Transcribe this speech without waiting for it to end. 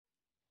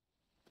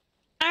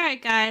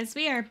Alright guys,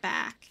 we are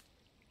back.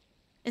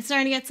 It's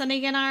starting to get sunny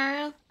again,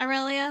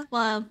 Aurelia.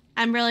 Well,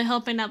 I'm really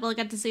hoping that we'll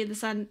get to see the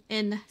sun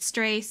in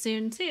Stray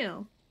soon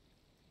too.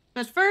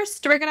 But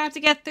first, we're gonna have to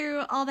get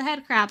through all the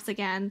head crabs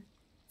again.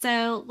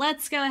 So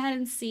let's go ahead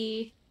and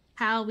see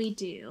how we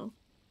do.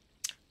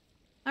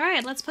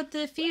 Alright, let's put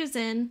the fuse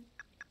in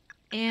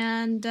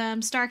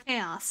and start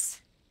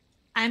chaos.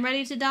 I'm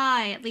ready to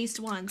die at least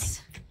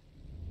once.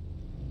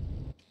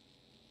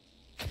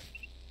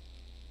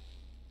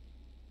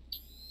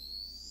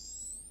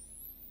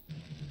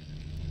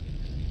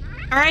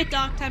 Alright,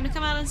 Doc, time to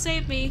come out and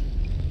save me.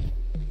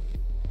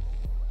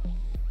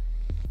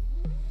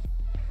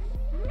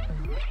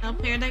 Oh,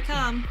 here they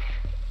come.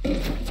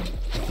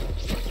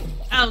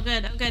 Oh,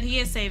 good. Oh, good. He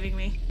is saving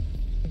me.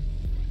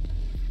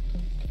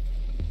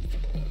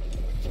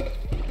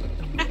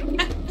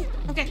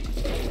 Okay.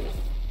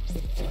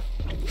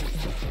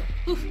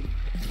 Oof.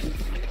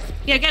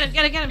 Yeah, get him,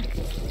 get him, get him.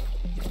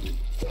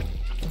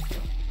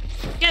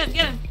 Get him,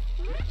 get him.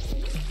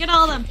 Get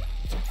all of them.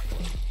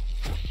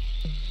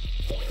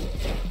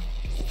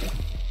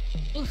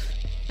 Oof.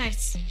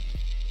 Nice.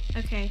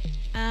 Okay.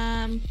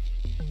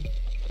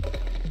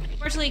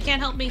 Unfortunately, he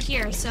can't help me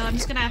here, so I'm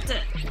just gonna have to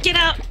get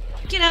out!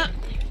 Get out!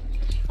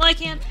 Well, I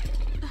can't.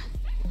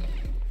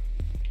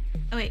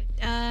 Oh, wait.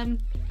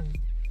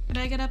 Did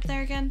I get up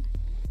there again?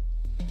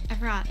 I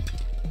forgot.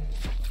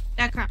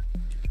 Ah, crap.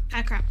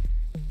 Ah, crap.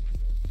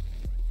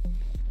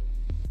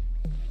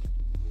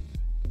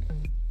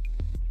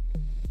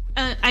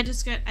 I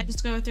just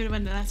go through the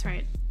window, that's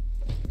right.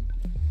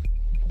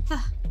 Phew.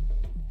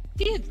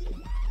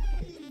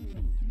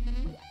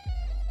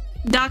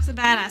 Doc's a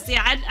badass.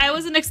 Yeah, I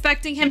wasn't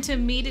expecting him to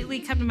immediately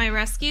come to my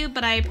rescue,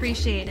 but I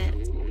appreciate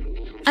it.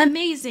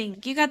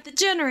 Amazing! You got the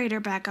generator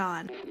back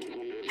on.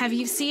 Have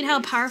you seen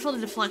how powerful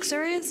the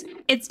defluxer is?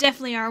 It's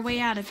definitely our way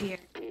out of here.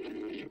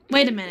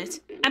 Wait a minute.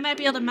 I might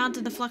be able to mount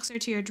the defluxer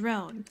to your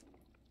drone.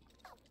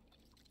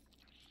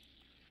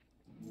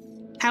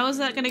 How is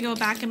that gonna go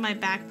back in my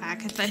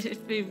backpack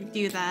if we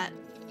do that?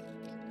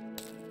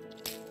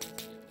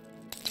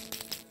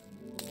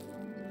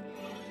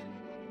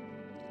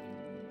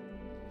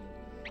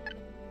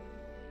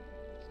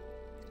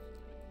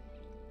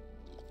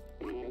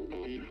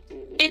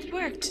 It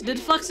worked! The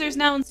defluxer is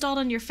now installed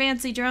on your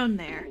fancy drone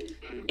there.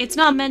 It's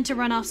not meant to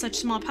run off such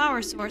small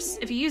power source.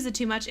 If you use it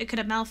too much, it could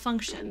have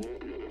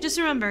malfunctioned. Just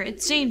remember,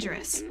 it's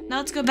dangerous. Now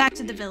let's go back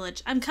to the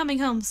village. I'm coming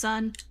home,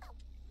 son.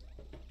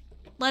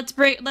 Let's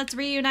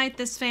reunite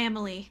this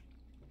family.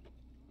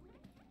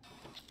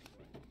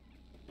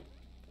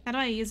 How do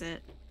I use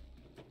it?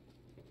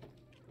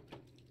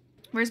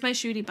 Where's my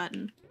shooty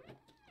button?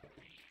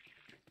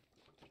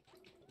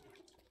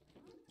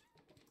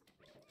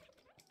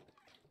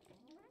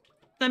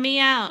 Let me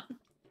out.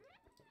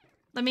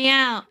 Let me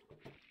out.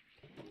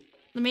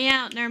 Let me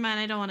out. Never mind,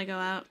 I don't want to go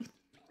out.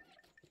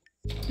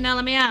 No,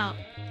 let me out.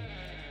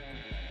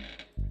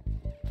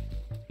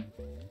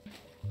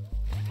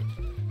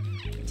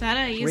 So how do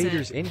I use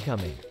Raiders it?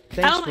 incoming.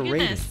 Thanks Oh for my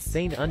raiding. goodness.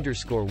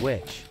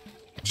 Thane_witch.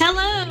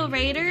 Hello,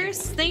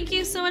 Raiders. Thank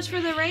you so much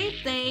for the raid,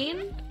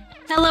 Thane.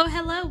 Hello,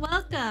 hello,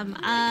 welcome.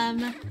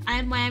 I'm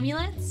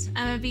Wamulet.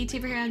 I'm a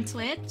VTuber here on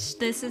Twitch.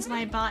 This is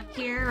my bot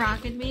here,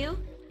 Rocket Mew.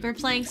 We're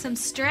playing some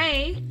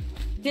Stray.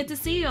 Good to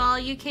see you all.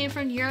 You came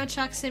from Euro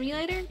Truck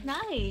Simulator?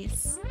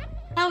 Nice.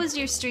 How was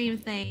your stream,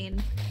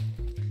 Thane?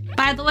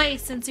 By the way,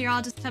 since you're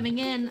all just coming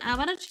in,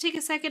 why don't you take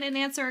a second and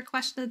answer our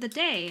question of the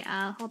day?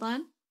 Hold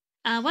on.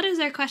 What is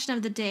our question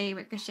of the day,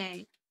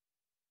 Ricochet?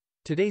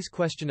 Today's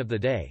question of the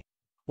day.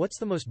 What's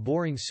the most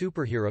boring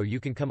superhero you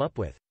can come up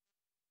with?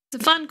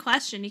 It's a fun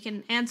question. You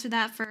can answer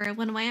that for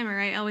when Whammer.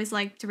 I always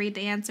like to read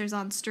the answers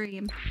on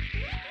stream.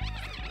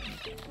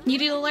 You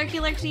do the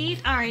lurky lurk to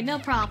eat? Alright, no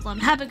problem.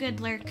 Have a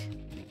good lurk.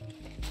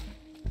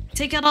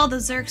 Take out all the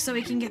zerks so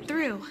we can get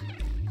through.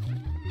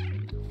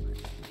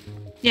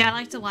 Yeah, I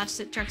like to watch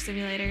truck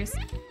simulators.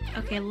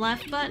 Okay,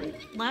 left button,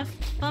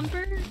 left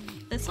bumper.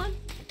 This one?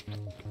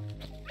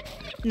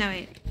 No,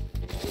 wait.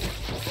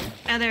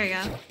 Oh, there we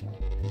go.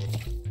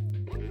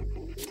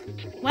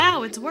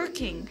 Wow, it's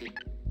working.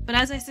 But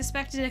as I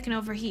suspected, it can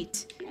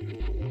overheat.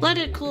 Let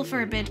it cool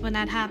for a bit when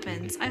that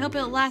happens. I hope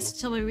it'll last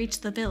until we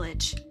reach the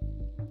village.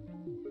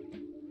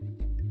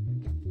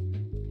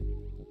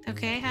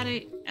 Okay, how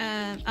do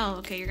oh,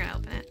 okay, you're gonna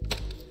open it.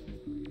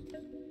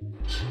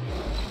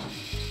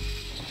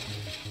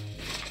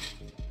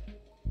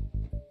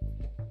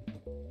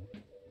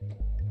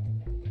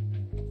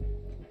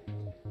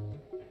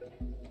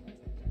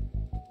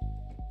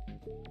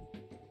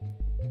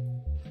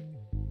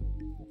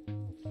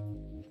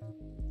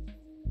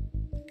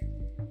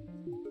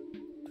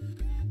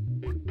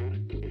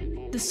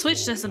 The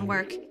switch doesn't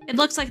work. It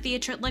looks like the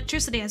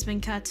electricity has been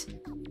cut.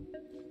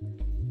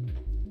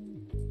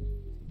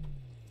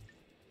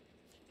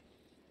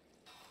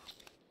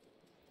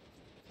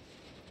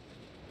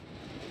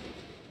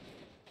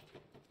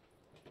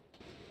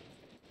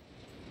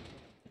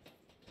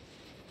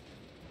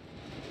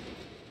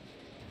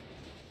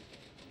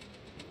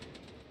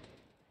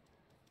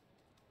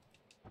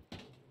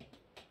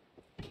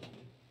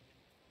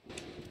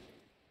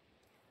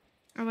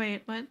 Oh,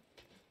 wait, what?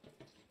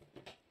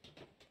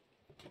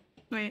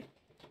 Wait.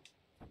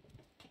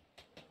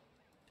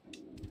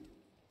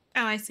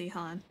 Oh, I see.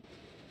 Hold on.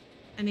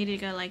 I need to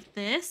go like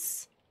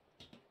this.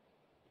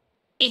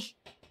 Eh.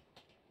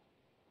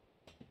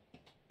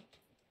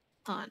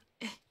 Hold on.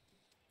 Eh.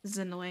 This is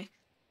in the way.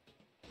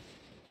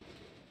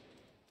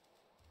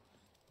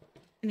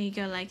 I need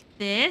to go like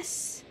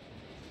this.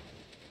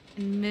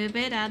 And move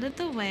it out of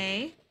the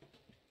way.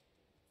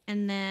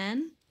 And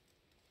then...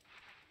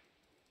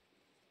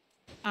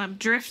 I'm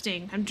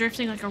drifting. I'm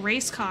drifting like a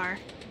race car.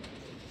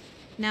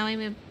 Now I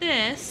move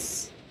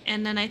this.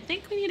 And then I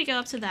think we need to go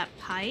up to that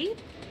pipe?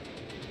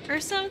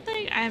 Or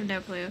something? I have no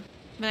clue.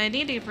 But I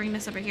need to bring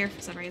this over here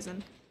for some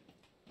reason.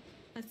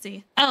 Let's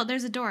see. Oh,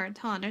 there's a door.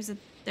 Hold on.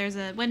 There's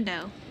a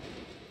window.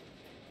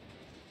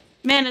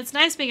 Man, it's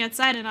nice being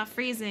outside and not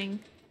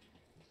freezing.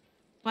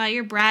 Wow,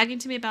 you're bragging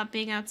to me about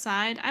being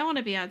outside? I want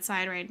to be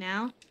outside right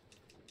now.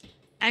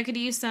 I could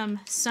use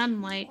some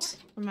sunlight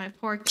for my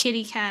poor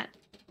kitty cat.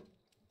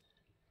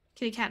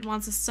 Kitty cat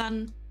wants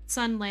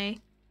a lay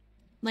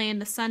in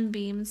the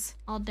sunbeams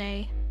all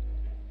day.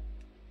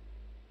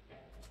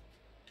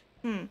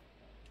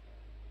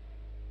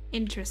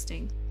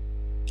 Interesting.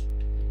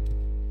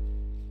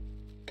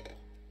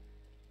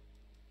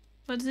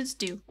 What does this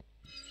do?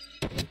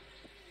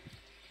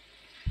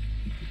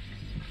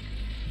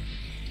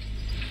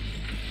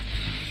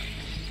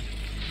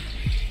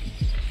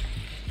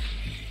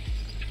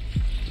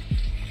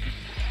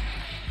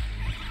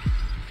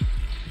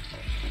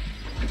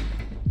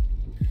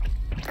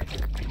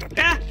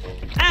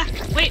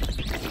 Wait!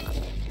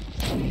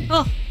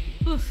 Oh!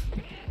 Oof.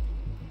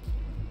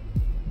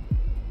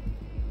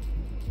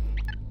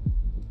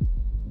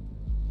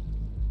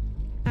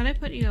 How'd I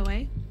put you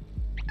away?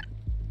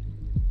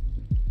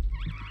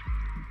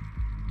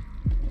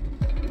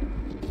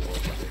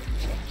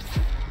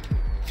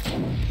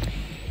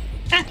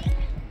 Ah!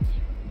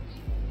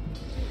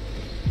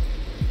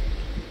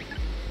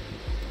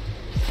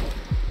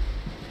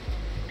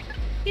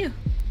 Phew.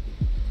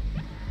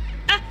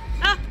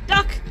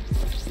 Duck!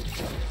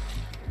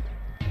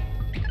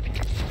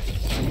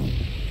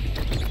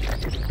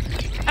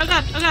 Oh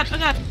god, oh god, oh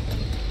god.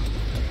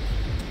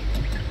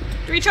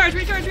 Recharge,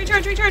 recharge,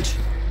 recharge, recharge.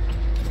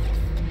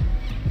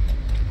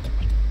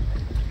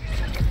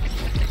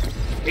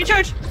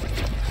 Recharge.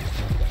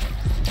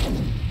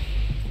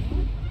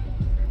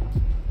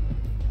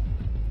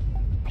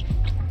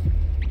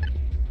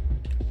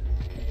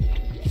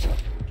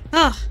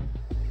 Ugh.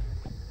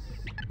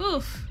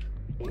 Oof.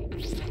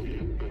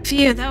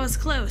 Phew, that was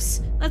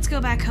close. Let's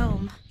go back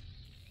home.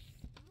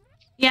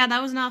 Yeah,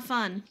 that was not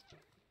fun.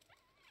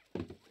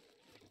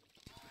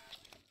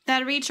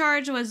 That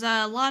recharge was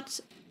a lot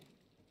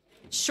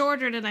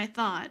shorter than I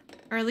thought.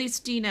 Or at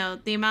least, you know,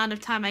 the amount of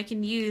time I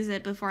can use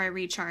it before I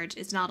recharge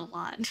is not a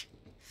lot.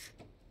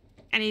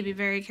 I need to be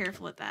very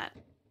careful with that.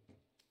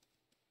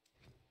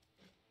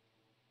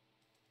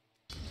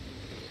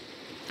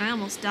 I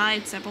almost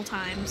died several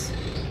times.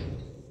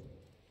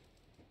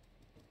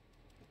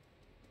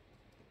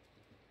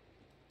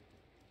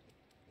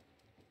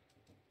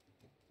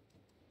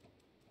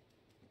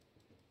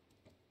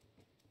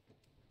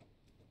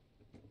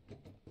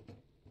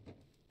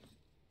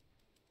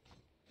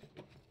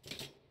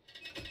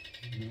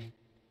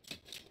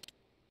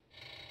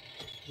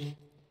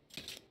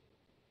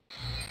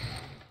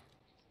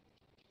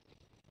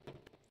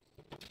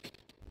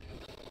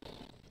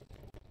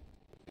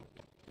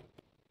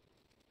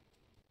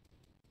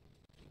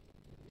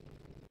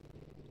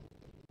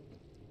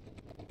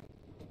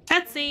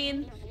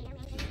 Cutscene!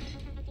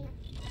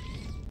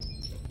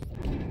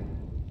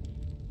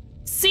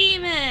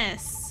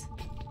 Seamus!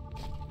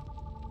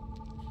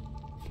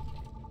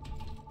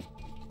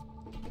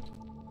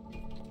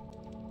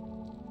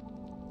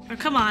 Oh,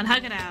 come on,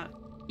 hug it out.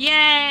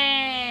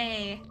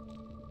 Yay!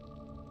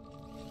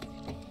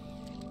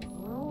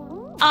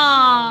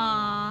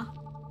 Aww!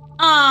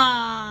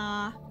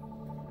 Aww!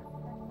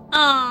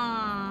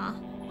 Aww!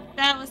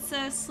 That was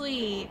so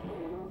sweet.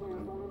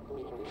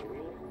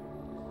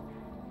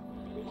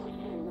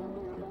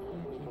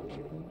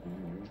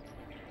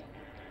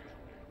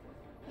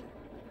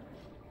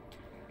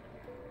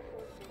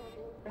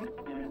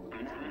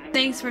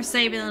 Thanks for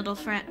saving little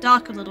friend,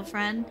 Doc, little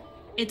friend.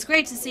 It's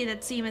great to see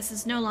that Seamus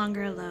is no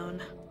longer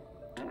alone.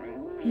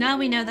 Now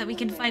we know that we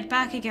can fight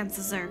back against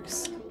the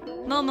Zergs.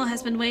 Momo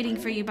has been waiting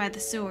for you by the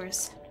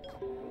sewers.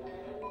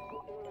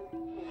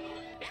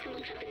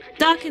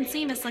 Doc and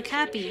Seamus look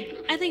happy.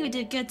 I think we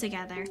did good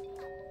together.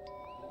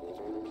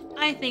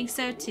 I think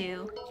so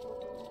too.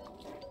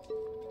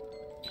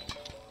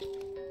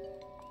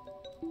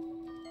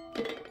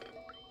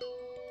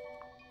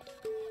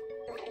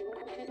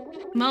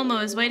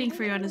 Momo is waiting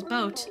for you on his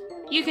boat.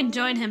 You can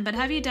join him, but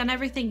have you done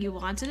everything you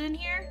wanted in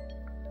here?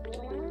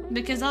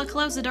 Because I'll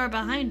close the door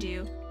behind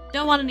you.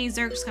 Don't want any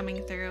Zergs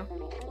coming through.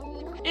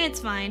 It's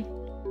fine.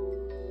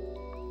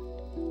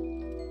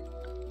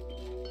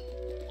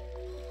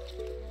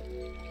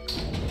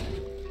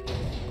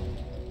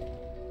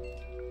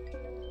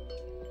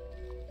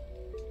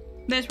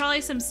 There's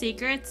probably some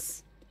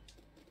secrets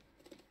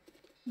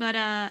But,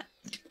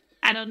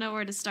 I don't know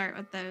where to start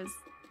with those.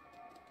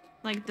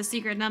 Like, the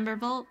secret number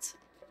vault?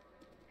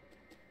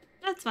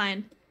 That's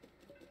fine.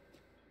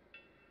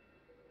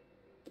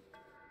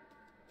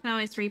 I can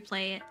always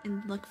replay it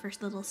and look for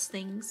little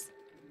things.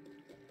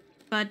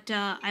 But,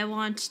 I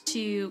want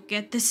to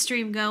get this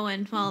stream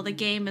going while the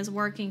game is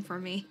working for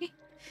me.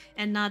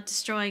 And not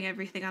destroying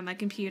everything on my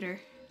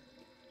computer.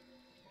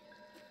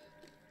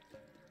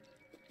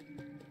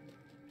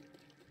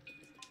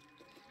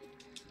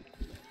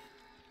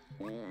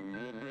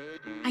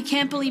 I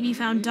can't believe you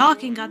found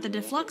Doc and got the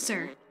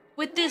defluxer.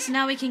 With this,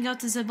 now we can go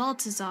to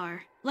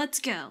Zabaltazar. Let's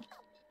go.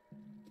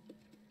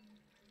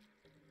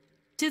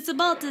 To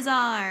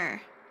Zabaltazar!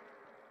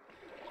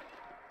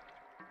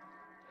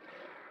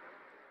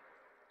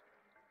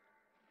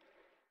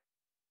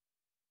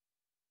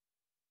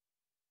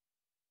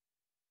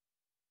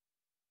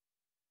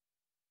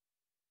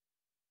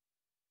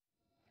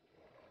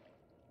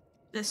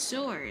 The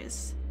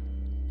shores.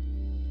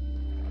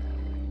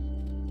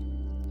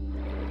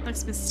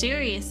 Looks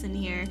mysterious in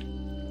here.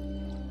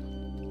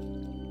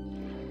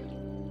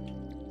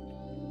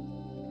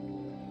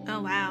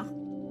 Oh, wow.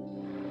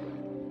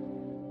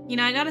 You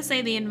know, I gotta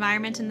say the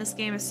environment in this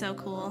game is so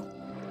cool.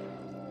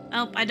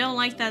 Oh, I don't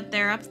like that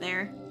they're up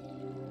there.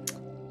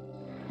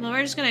 Well,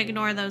 we're just gonna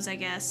ignore those, I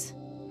guess.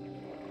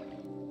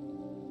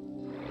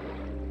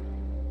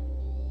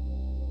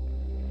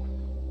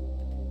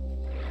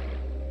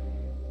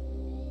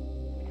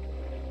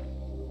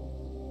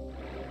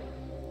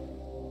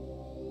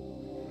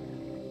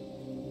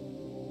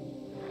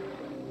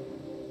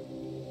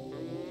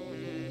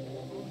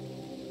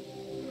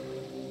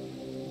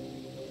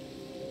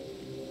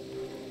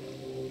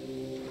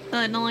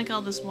 I don't like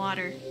all this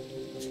water.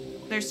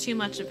 There's too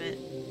much of it.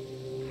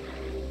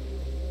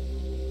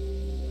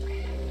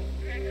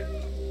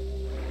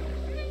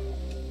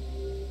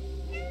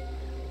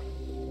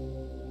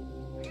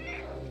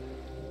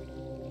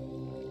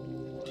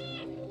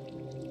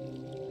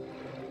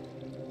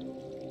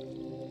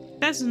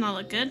 That does not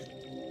look good.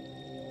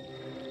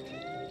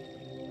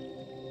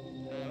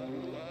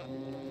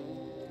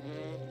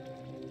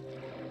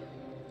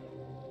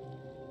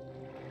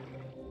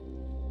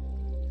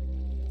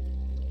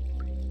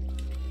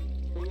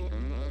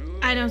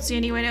 I don't see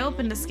any way to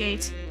open this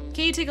gate.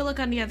 Can you take a look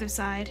on the other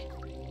side?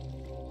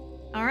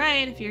 All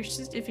right, if you're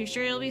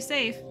sure you'll be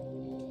safe.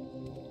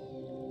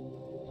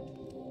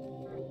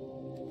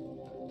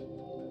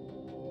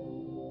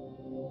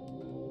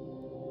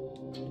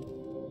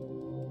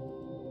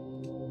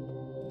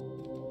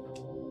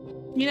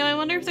 You know, I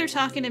wonder if they're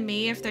talking to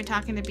me, if they're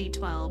talking to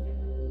B12.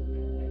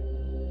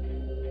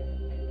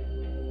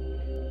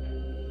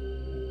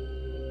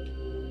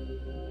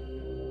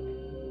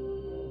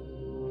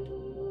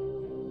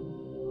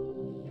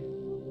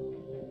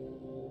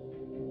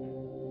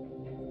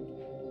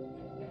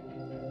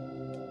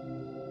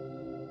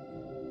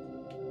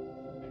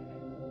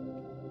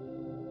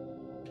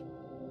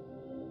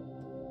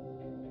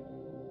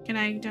 Can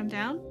I jump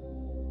down?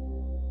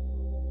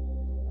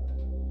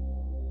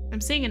 I'm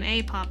seeing an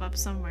A pop up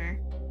somewhere.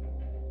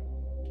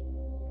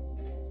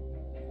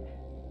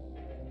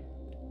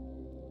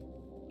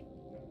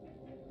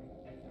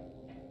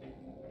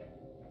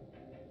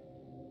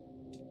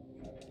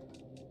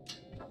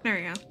 There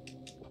we go.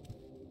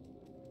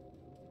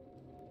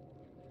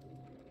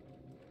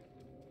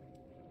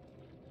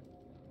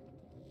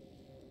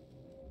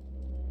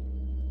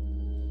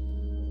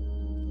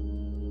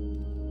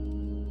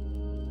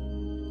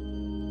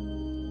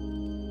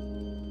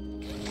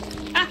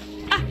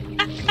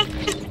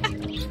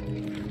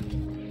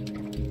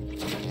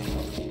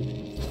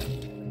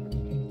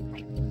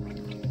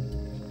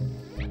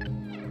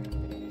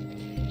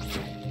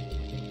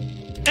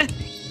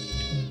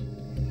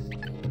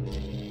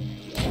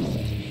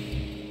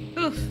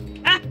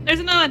 There's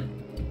another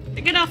one!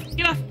 Get off!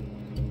 Get off!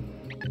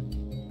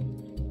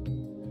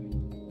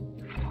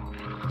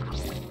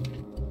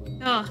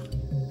 Oh.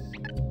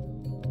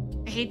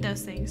 I hate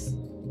those things.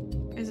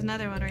 There's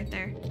another one right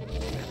there.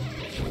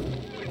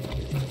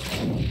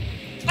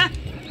 Ah!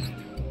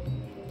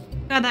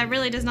 God, that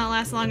really does not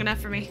last long enough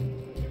for me.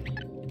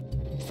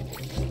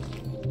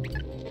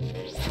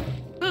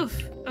 Oof.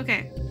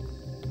 Okay.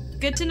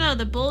 Good to know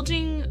the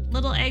bulging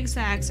little egg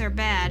sacs are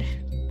bad.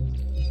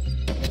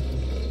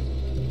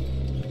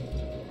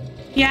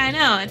 Yeah, I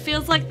know. It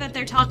feels like that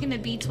they're talking to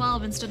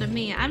B12 instead of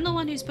me. I'm the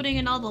one who's putting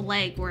in all the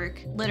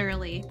legwork.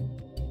 Literally.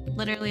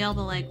 Literally all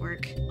the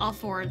legwork. All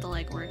four of the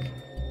legwork.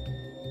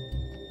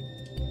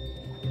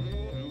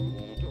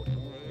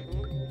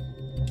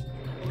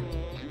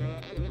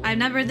 I've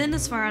never been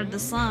this far out of the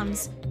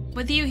slums.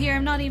 With you here,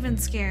 I'm not even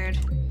scared.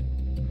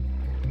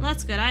 Well,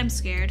 that's good. I'm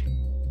scared.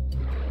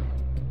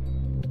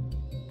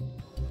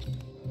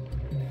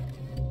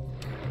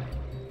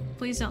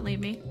 Please don't leave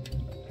me.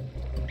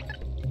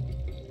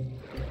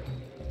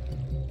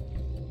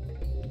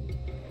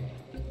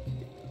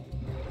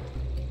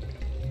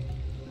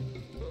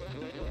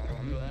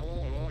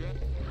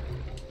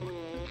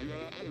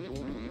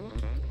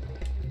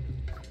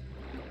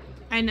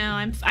 I know,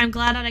 I'm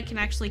glad that I can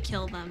actually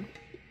kill them.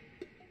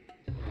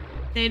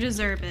 They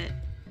deserve it.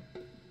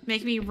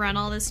 Make me run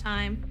all this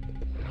time.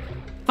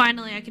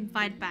 Finally, I can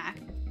fight back.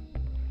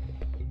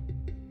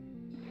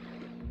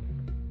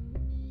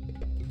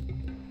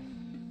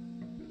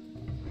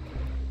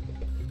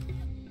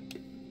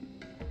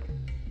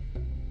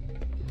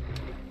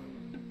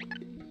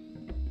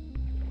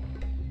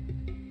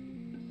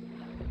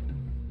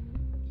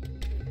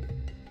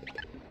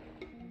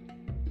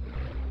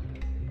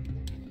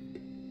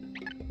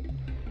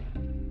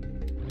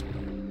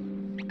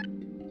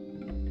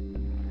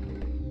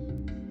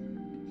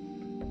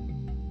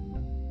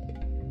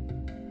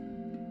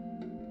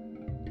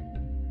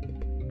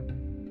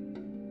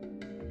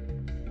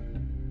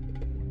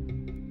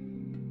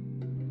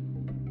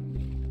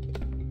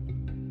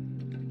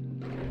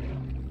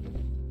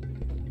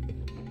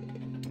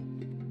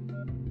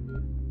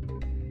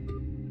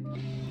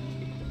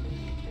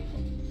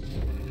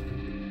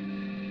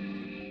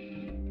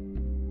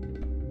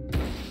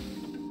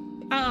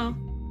 Uh-oh.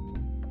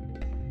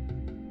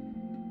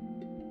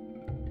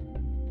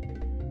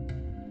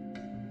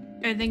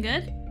 Everything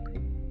good?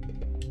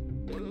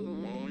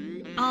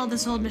 All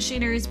this old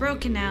machinery is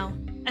broken now.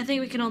 I think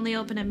we can only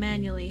open it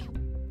manually.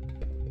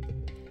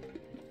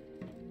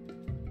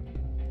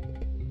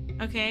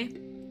 Okay.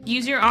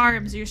 Use your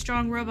arms, your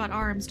strong robot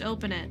arms, to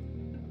open it.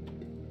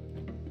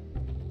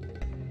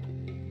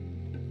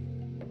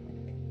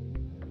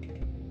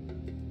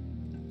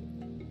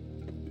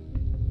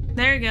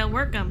 There you go,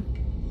 work them.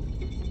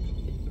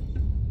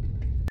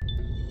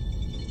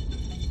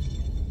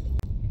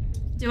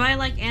 Do I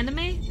like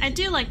anime? I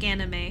do like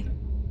anime.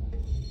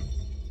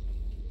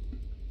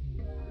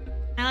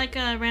 I like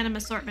a random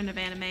assortment of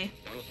anime.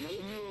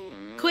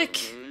 Quick!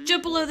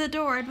 Jump below the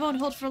door, it won't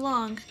hold for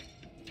long.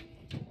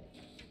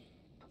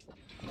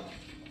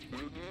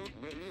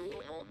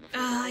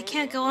 I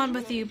can't go on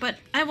with you, but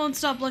I won't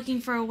stop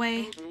looking for a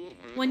way.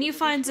 When you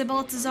find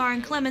Balthazar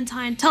and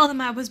Clementine, tell them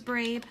I was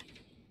brave.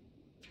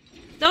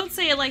 Don't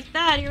say it like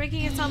that, you're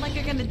making it sound like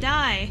you're gonna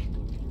die.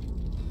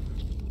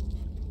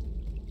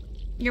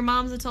 Your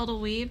mom's a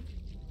total weeb?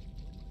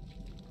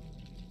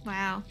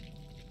 Wow.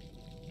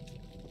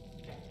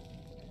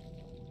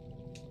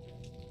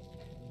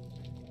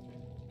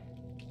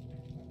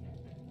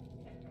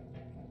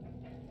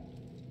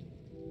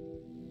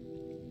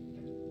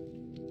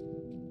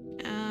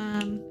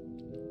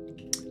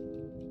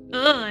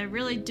 Ugh, I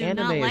really do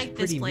not like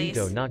this place. Anime is pretty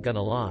neato, not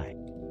gonna lie.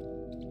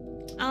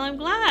 Oh, I'm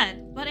glad.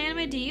 What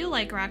anime do you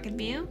like, Rocket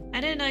Mew? I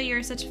didn't know you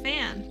were such a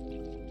fan.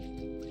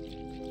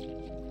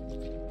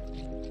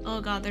 Oh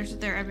god,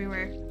 they're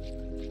everywhere.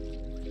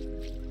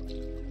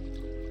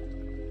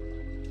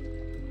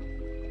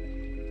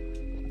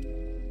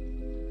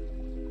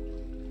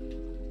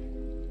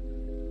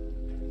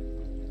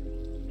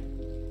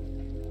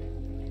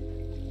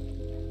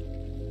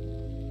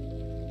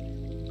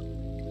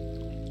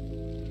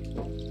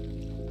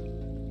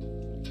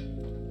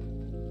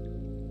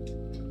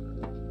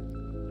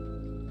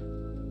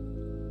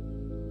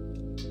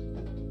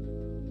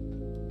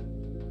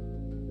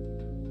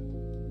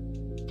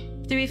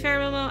 To be fair,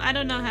 Momo, I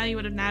don't know how you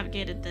would have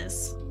navigated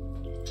this.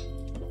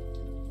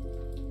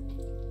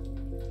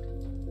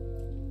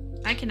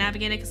 I can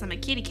navigate it because I'm a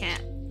kitty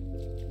cat.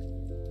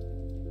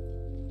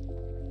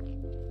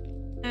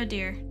 Oh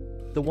dear.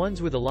 The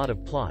ones with a lot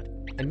of plot,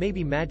 and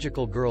maybe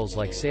magical girls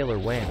like Sailor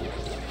Wham.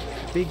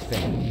 Big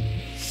fan.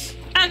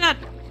 Oh god!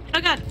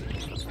 Oh god!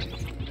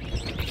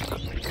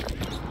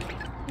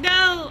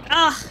 No!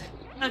 Ugh!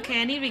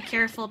 Okay, I need to be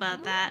careful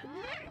about that.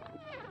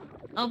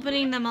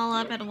 Opening them all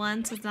up at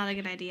once is not a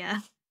good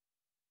idea.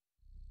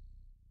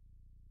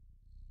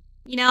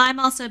 You know,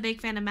 I'm also a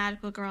big fan of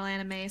magical girl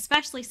anime,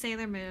 especially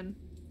Sailor Moon.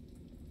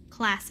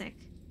 Classic.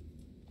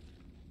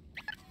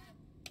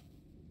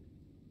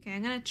 Okay,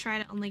 I'm gonna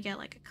try to only get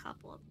like a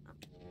couple of them.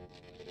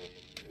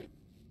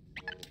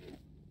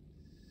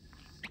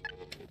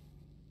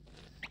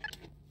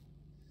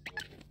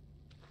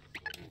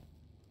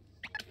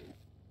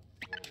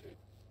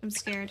 I'm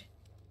scared.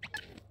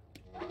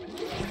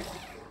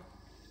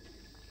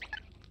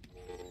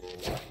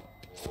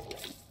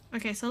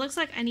 Okay, so it looks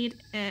like I need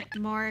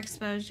more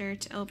exposure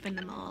to open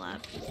them all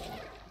up.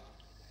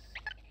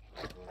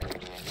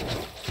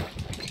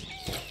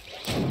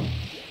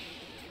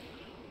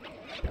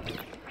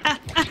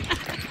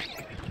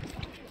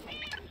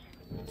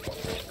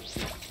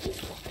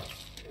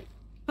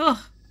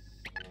 Oh.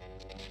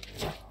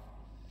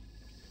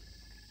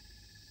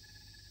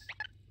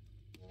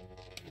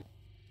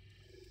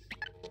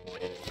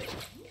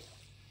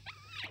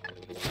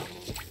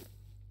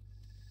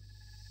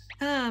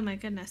 Oh my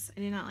goodness, I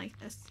do not like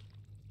this.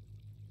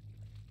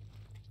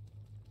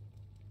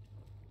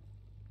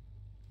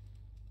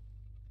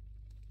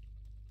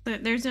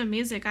 There's no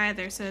music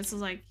either, so this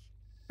is like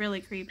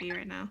really creepy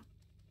right now.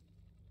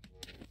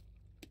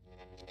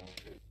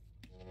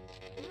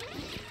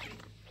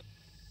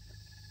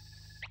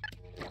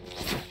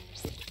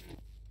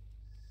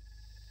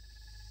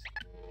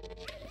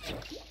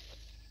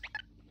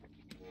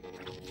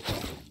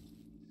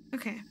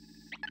 Okay.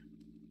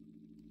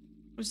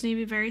 Just need to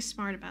be very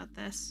smart about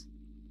this.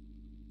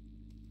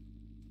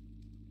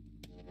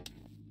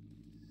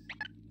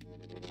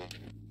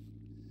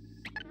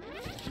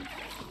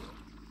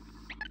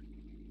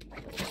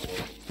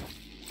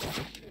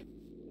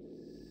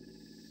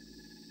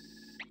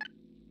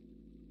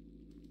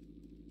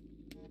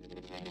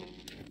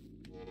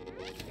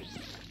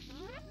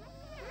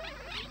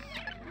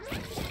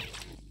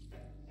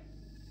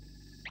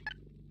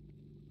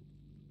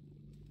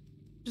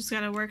 Just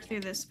gotta work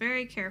through this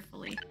very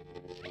carefully.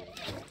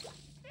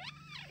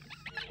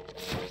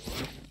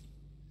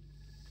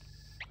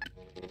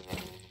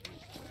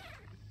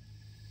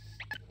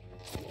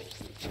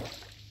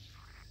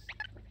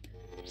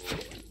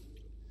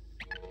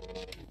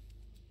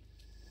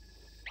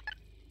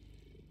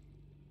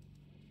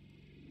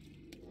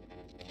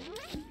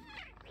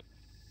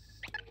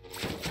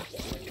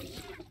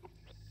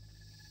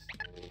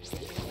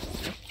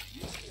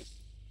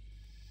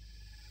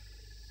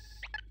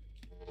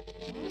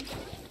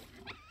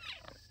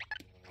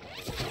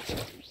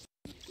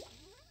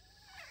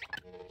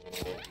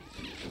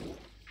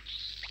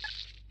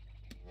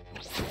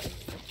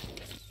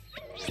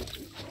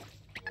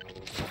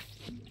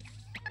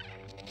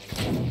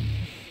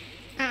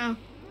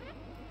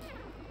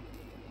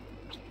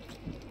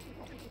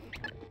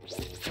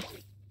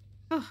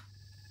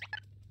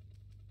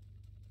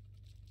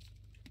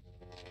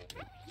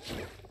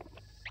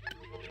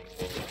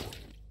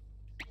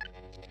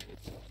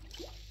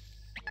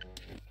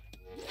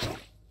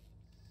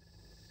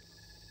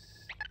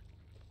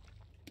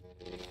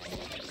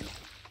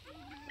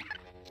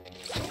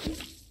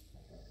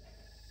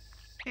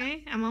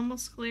 Okay, I'm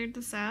almost cleared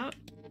this out.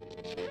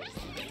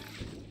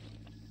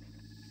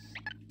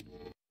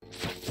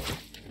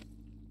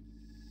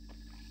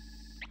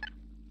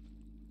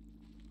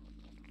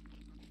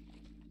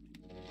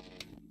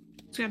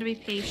 Just gotta be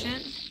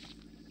patient.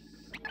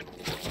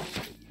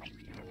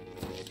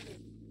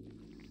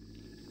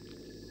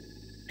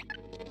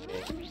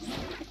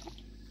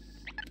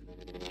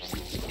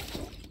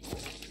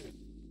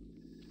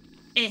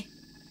 Eh.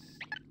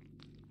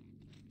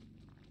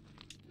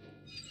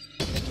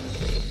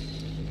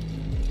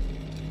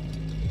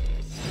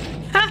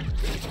 Ha!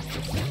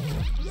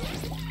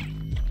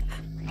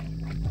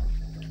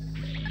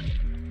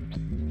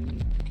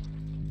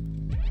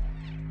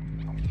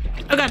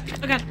 Oh god,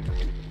 oh god.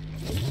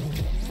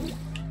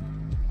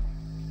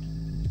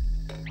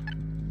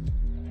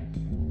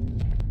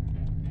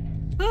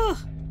 Oh.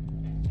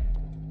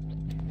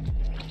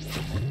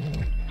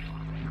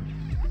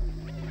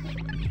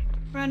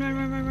 Run, run,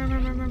 run, run, run,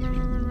 run, run, run, run,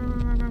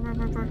 run,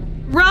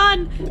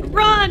 run,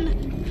 run,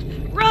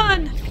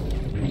 run!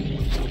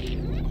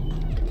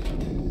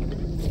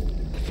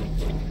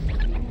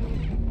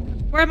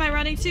 Where am I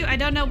running to? I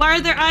don't know. Why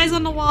are there eyes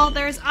on the wall?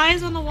 There's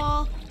eyes on the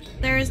wall.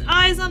 There's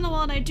eyes on the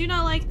wall, and I do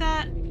not like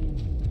that.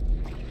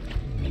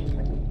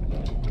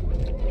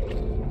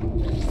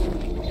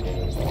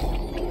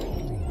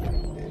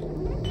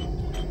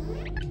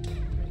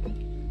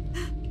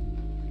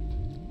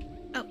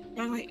 Oh,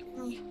 wrong way.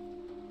 Wrong way.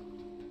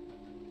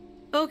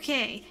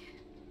 Okay.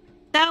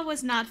 That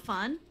was not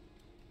fun.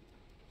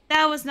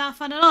 That was not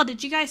fun at all.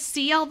 Did you guys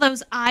see all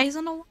those eyes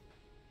on the wall?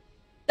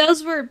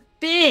 Those were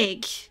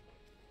big.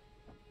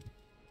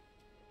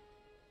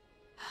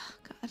 Oh,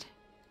 God.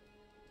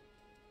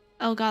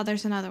 Oh, God,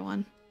 there's another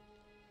one.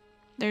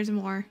 There's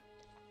more.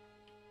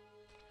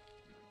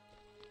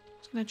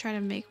 Just gonna try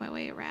to make my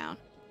way around.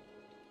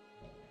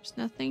 There's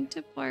nothing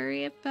to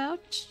worry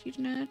about. You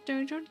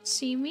don't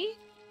see me.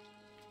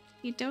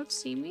 You don't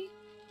see me.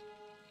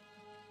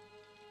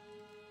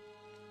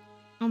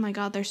 Oh my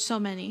God, there's so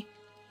many.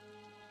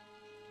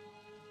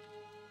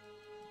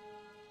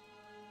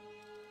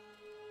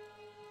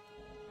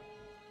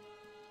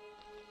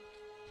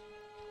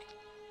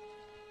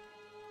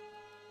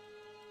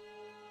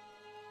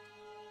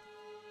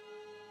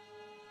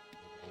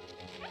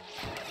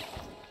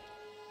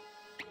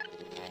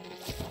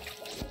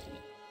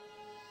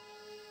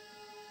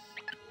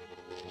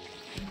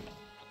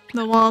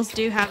 The walls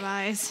do have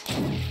eyes.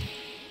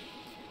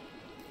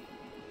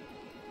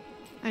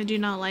 I do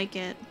not like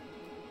it.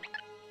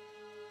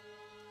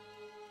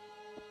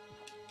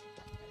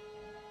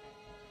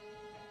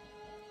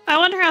 I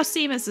wonder how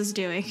Seamus is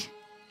doing.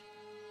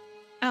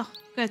 Oh,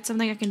 good.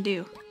 Something I can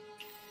do.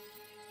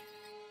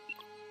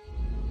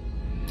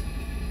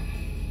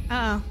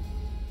 Uh-oh.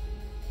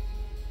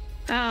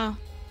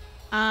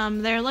 Uh-oh.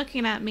 They're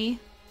looking at me.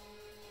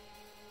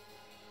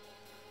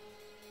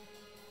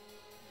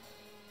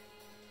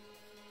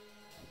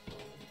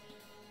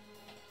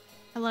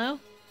 Hello?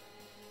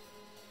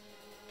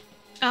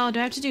 Oh, do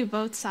I have to do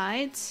both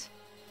sides?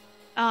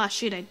 Oh,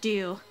 shoot, I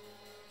do.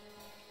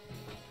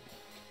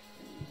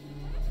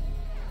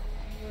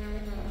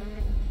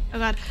 Oh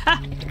god.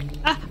 Ah!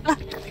 Ah! Ah!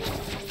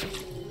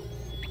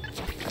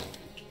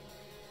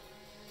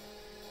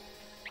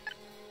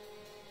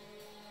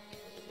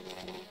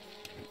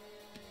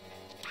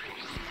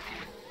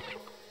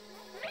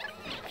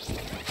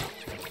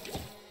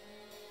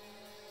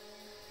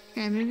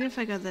 Okay, maybe if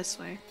I go this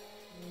way.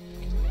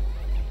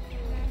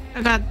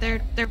 Oh god,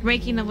 they're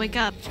waking to wake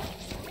up.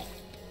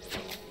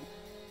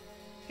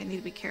 I need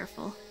to be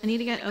careful. I need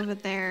to get over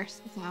there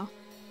somehow.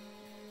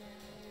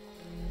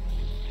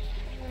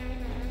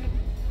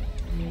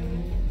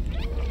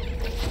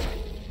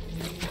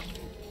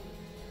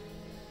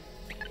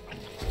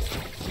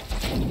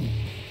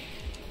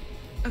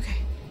 Okay.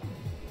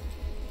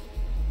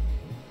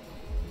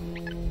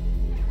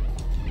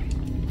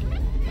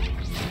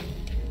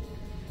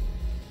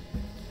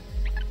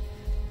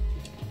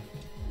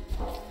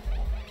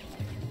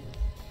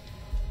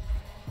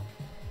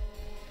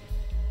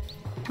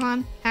 Come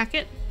on, hack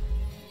it.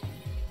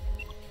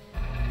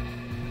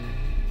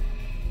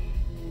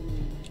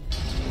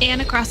 And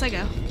across I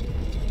go.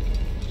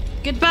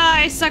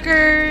 Goodbye,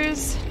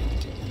 suckers!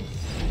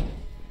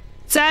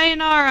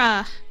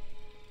 Sayonara!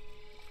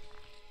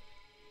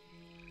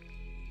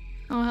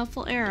 Oh,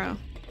 helpful arrow.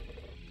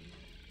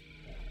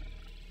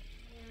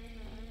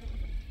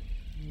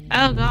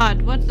 Oh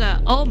god, what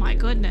the— oh my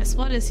goodness,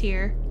 what is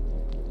here?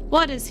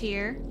 What is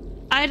here?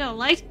 I don't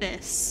like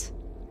this.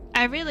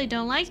 I really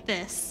don't like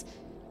this.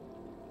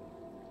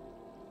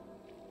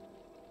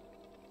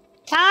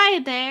 Hi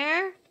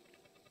there!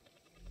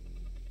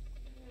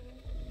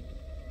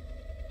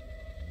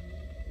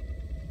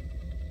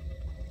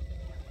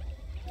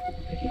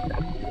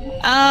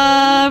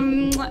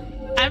 I'm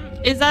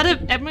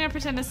gonna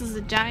pretend this is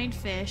a giant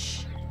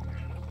fish.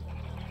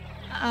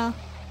 Uh-oh.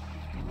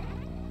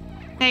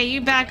 Hey,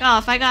 you back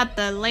off. I got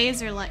the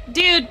laser light.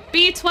 Dude,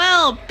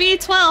 B12!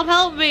 B12,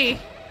 help me!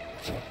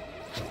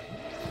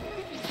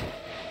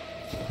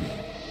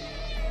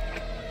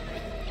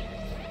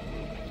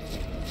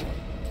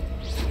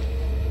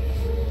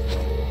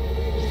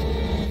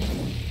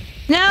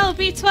 No,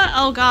 B12!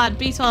 Oh god,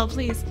 B12,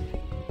 please.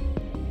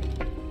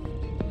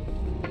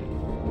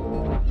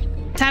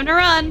 Time to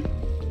run!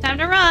 Time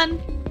to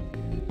run!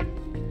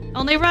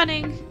 Only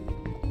running.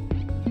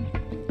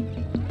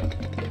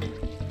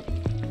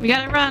 We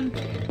gotta run.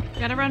 We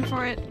gotta run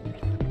for it.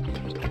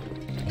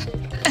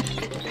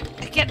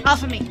 Get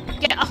off of me!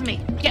 Get off of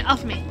me! Get off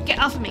of me! Get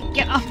off of me!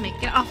 Get off of me!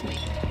 Get off of me!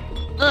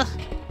 Ugh!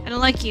 I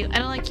don't like you! I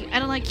don't like you! I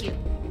don't like you!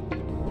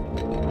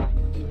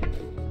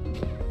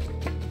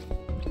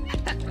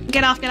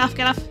 Get off! Get off!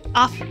 Get off!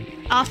 Off!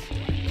 Off!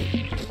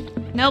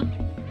 Nope.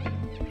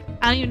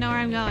 I don't even know where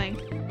I'm going.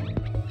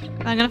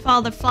 I'm gonna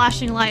follow the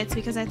flashing lights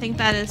because I think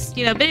that is,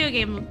 you know,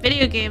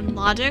 video game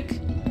logic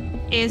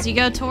is you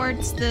go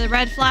towards the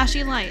red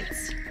flashing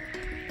lights.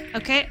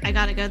 Okay, I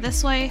gotta go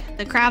this way.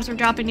 The crabs are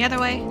dropping the other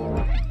way.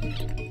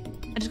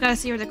 I just gotta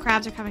see where the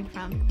crabs are coming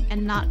from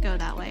and not go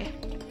that way.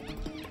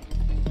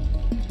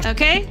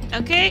 Okay,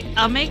 okay,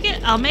 I'll make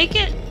it, I'll make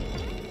it.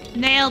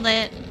 Nailed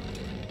it.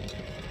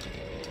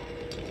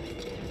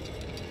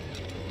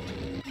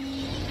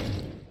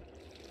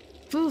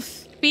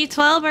 Oof.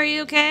 B12, are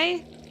you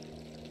okay?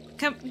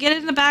 Come, get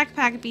in the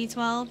backpack,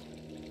 B12.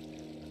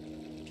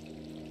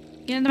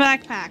 Get in the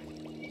backpack.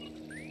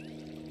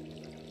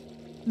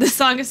 This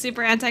song is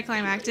super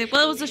anticlimactic.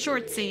 Well, it was a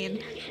short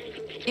scene.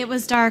 It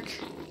was dark.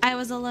 I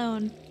was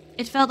alone.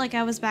 It felt like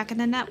I was back in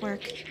the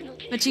network.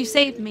 But you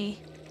saved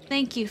me.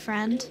 Thank you,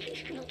 friend.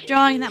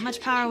 Drawing that much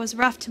power was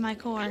rough to my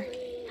core.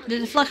 The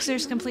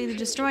defluxer's completely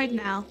destroyed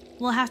now.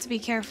 We'll have to be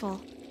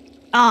careful.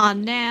 Aw,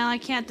 no, I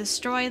can't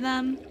destroy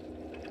them.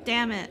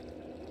 Damn it.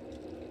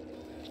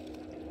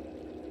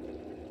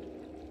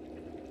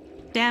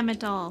 Damn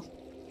it all.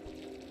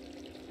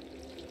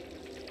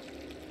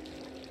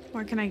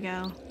 Where can I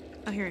go?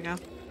 Oh, here we go.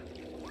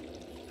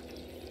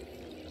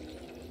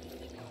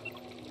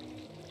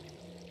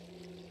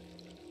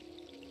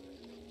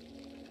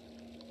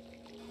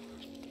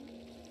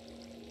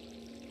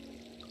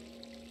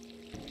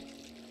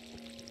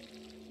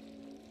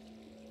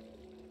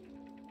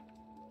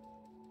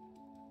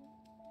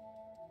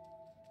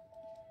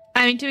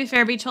 I mean, to be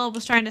fair, B12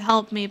 was trying to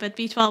help me, but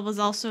B12 was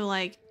also,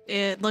 like,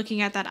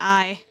 looking at that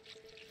eye.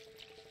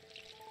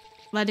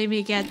 Letting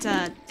me get,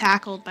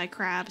 tackled by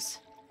crabs.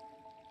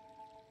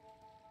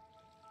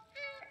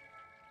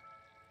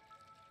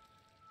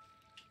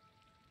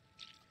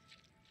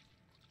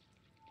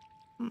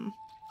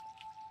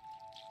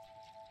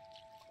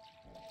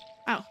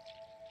 Oh.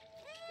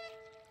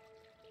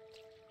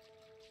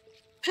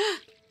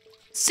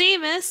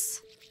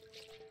 Seamus!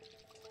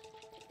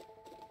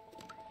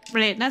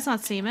 Wait, that's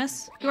not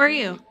Seamus. Who are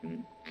you?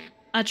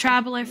 A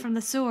traveler from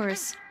the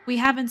sewers. We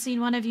haven't seen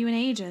one of you in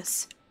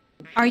ages.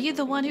 Are you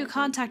the one who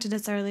contacted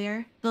us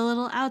earlier? The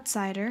little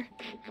outsider?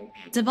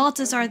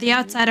 Balthazar the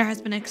outsider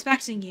has been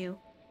expecting you.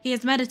 He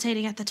is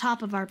meditating at the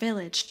top of our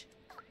village.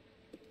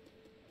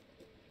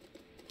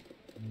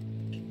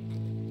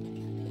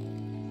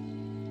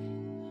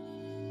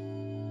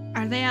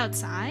 Are they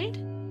outside?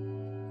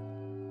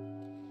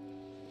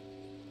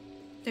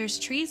 There's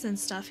trees and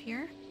stuff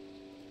here.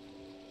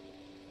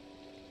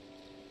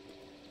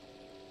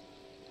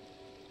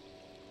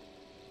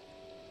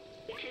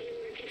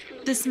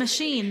 This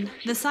machine.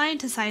 The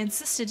scientist I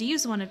insisted to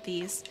use one of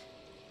these.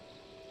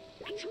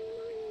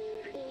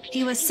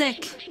 He was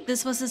sick.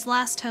 This was his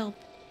last hope.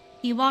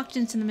 He walked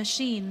into the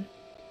machine.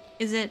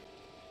 Is it...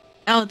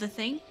 oh, the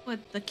thing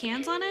with the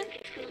cans on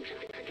it?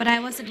 But I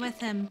wasn't with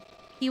him.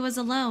 He was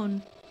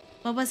alone.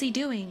 What was he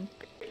doing?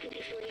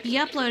 He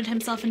uploaded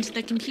himself into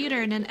the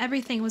computer and then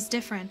everything was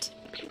different.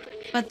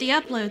 But the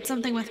upload,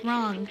 something went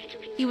wrong.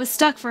 He was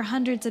stuck for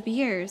hundreds of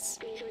years.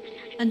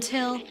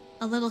 Until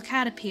a little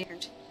cat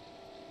appeared.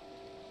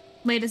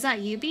 Wait, is that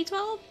you,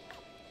 B12?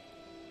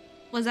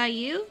 Was that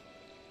you?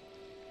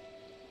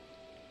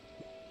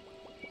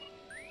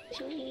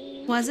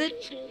 Was it?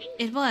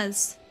 It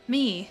was.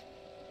 Me.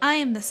 I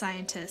am the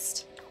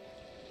scientist.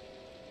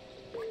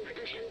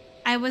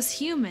 I was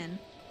human.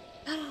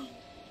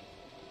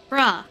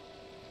 Bruh.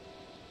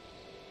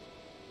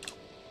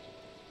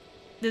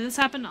 Did this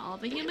happen to all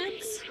the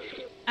humans?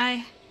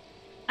 I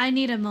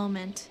need a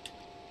moment.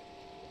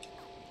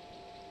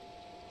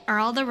 Are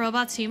all the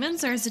robots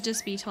humans, or is it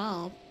just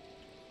B12?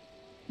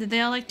 Did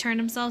they all like turn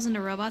themselves into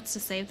robots to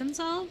save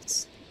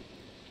themselves?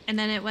 And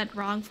then it went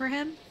wrong for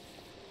him?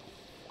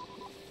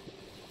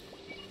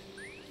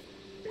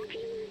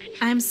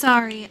 I'm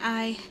sorry,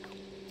 I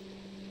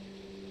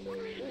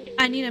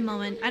need a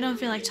moment. I don't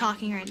feel like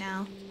talking right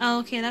now. Oh,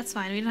 okay, that's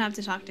fine. We don't have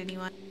to talk to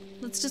anyone.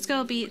 Let's just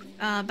go beat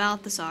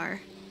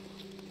Balthasar.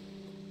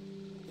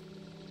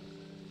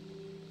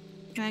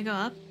 Can I go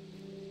up?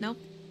 Nope.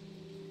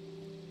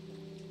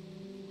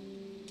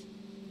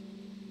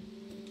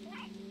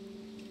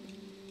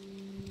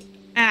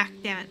 Ah,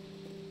 damn it.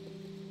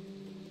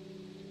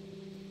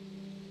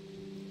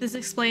 This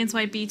explains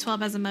why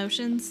B12 has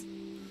emotions.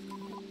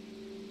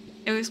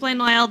 It would explain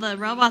why all the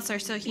robots are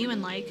so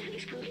human-like.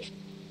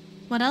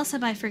 What else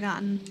have I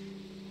forgotten?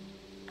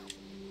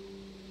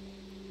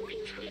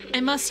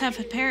 I must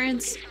have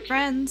parents,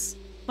 friends.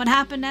 What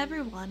happened to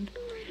everyone?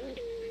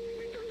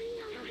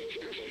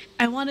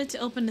 I wanted to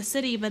open the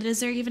city, but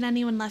is there even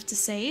anyone left to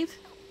save?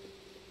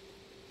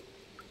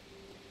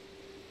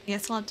 I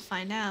guess we'll have to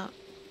find out.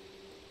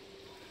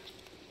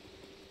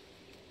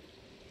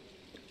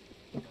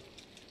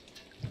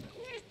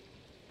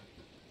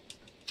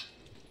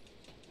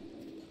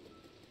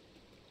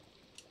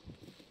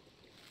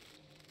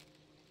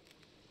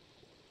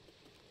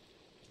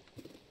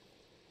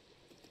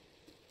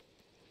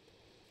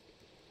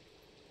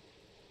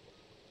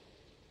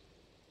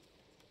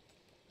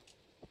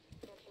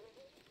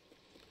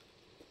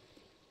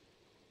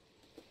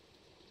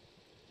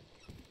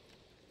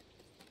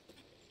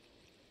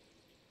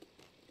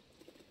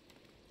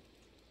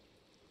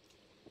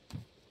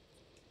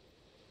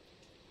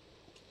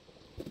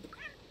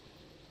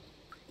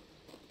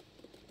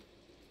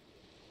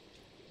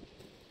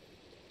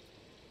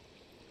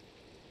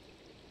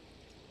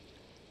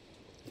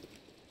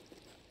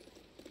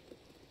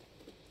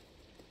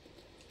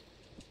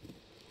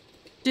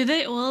 Do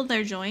they oil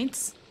their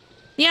joints?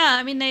 Yeah,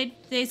 I mean,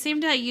 they seem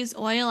to use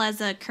oil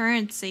as a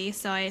currency,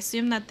 so I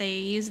assume that they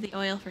use the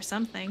oil for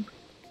something.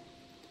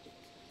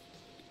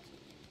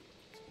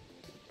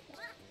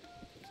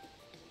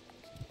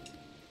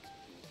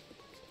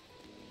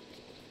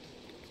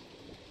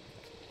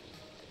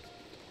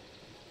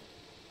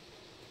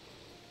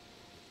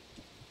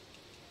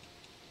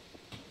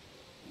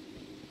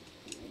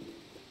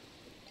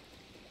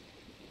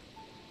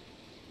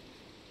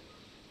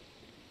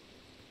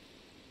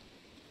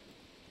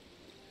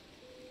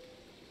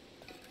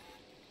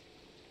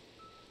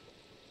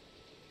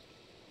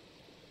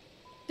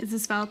 Is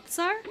this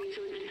Balthasar?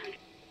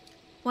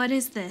 What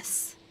is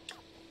this?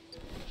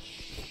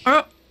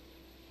 Oh!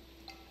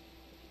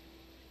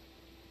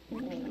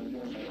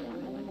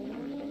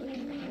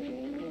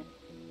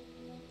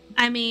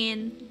 I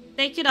mean,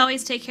 they could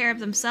always take care of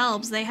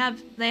themselves. They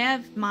have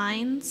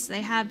minds,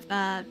 they have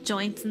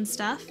joints and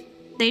stuff.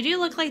 They do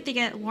look like they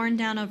get worn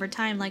down over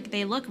time, like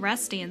they look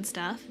rusty and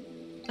stuff.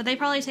 But they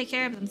probably take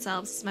care of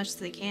themselves as much as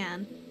they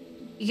can.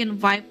 You can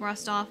wipe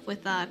rust off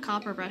with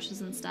copper brushes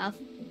and stuff.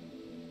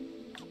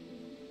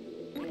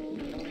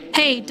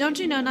 Hey, don't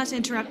you know not to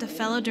interrupt a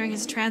fellow during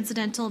his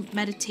transcendental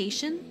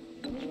meditation?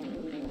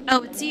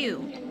 Oh, it's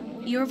you.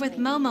 You were with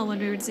Momo when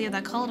we received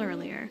that call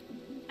earlier.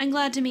 I'm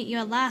glad to meet you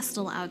at last,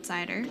 little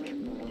outsider.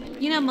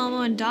 You know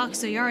Momo and Doc,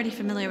 so you're already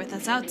familiar with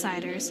us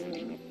outsiders.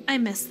 I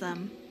miss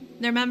them.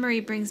 Their memory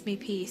brings me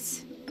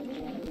peace.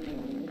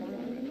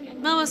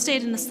 Momo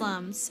stayed in the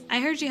slums.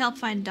 I heard you helped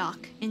find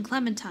Doc, in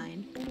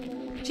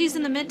Clementine. She's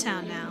in the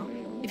Midtown now.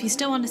 If you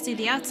still want to see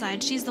the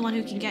outside, she's the one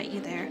who can get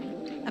you there.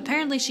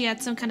 Apparently she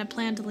had some kind of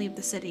plan to leave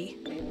the city.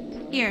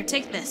 Here,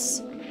 take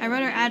this. I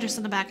wrote her address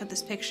on the back of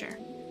this picture.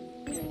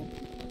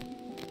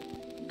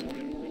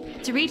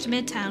 To reach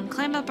Midtown,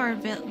 climb up our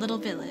little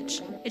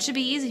village. It should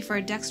be easy for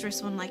a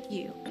dexterous one like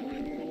you.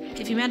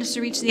 If you manage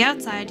to reach the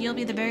outside, you'll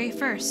be the very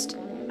first.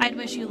 I'd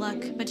wish you luck,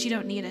 but you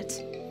don't need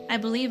it. I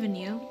believe in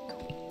you.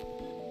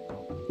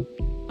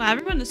 Wow,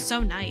 everyone is so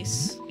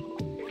nice.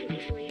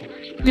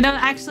 You know,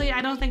 actually,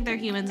 I don't think they're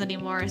humans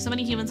anymore. So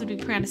many humans would be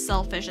kind of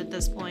selfish at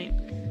this point.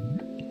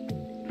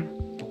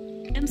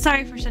 I'm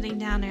sorry for shutting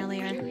down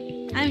earlier.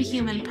 I'm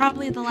human,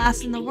 probably the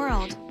last in the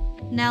world.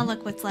 Now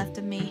look what's left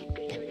of me.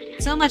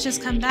 So much has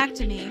come back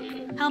to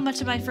me. How much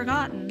have I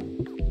forgotten?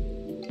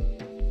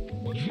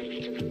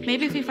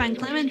 Maybe if we find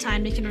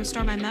Clementine, we can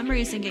restore my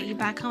memories and get you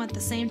back home at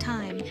the same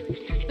time.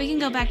 We can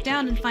go back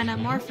down and find out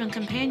more from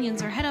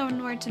companions or head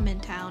onward to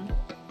Midtown.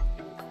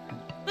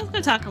 Let's go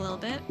talk a little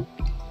bit.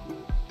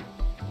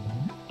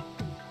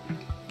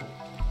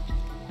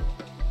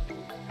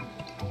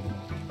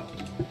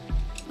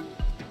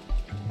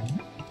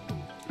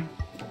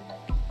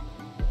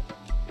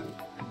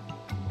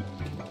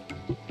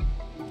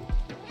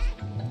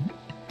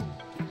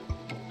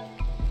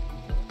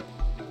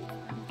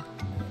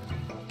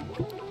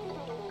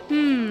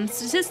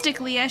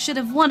 Statistically, I should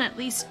have won at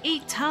least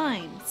 8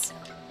 times.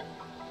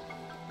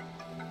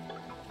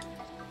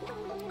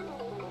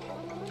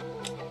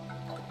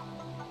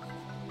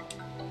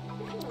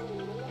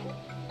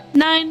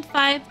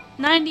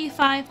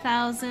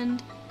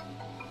 95,000.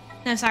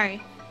 No,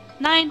 sorry.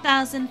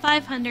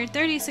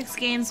 9,536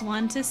 games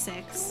 1 to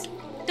 6.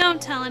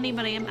 Don't tell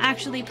anybody, I'm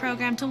actually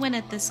programmed to win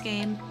at this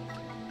game.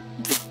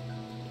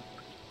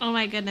 Oh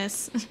my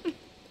goodness.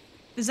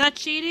 Is that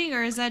cheating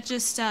or is that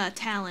just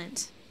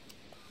talent?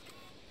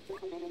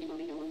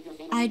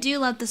 I do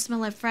love the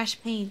smell of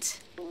fresh paint.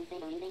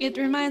 It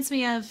reminds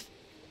me of...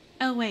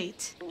 Oh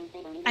wait.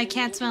 I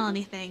can't smell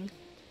anything.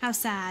 How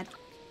sad.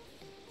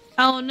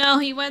 Oh no,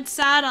 he went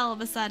sad all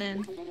of a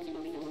sudden.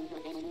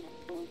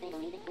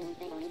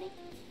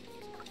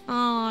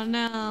 Oh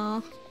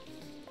no.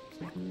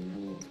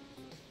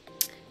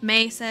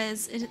 May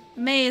says,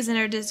 May is in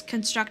her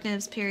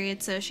constructives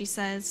period, so she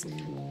says,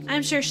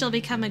 I'm sure she'll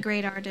become a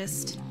great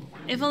artist.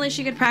 If only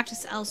she could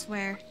practice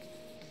elsewhere.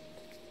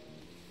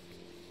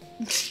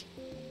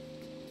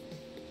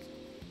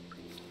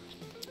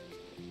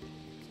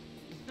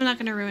 I'm not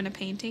gonna ruin a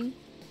painting.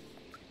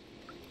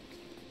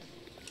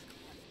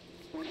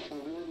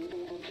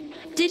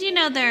 Did you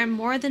know there are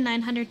more than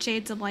 900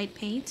 shades of white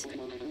paint?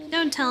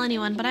 Don't tell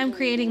anyone, but I'm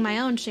creating my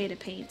own shade of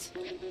paint.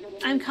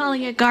 I'm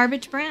calling it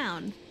garbage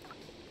brown.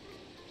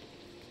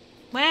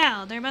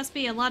 Wow, there must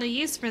be a lot of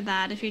use for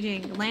that if you're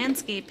doing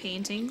landscape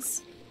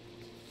paintings.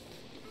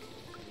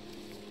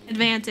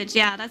 Advantage,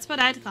 yeah, that's what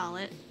I'd call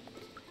it.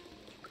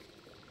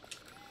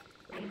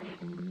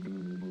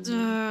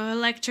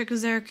 Electric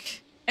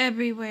zerk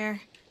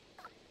everywhere.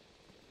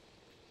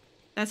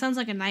 That sounds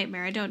like a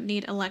nightmare. I don't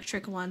need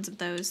electric ones of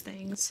those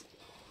things.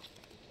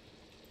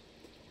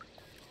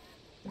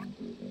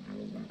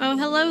 Oh,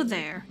 hello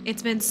there.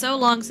 It's been so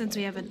long since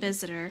we have a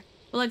visitor.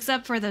 Well,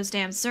 except for those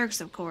damn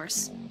zerks, of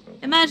course.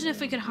 Imagine if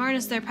we could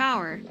harness their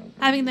power.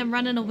 Having them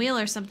run in a wheel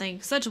or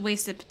something. Such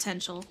wasted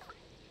potential.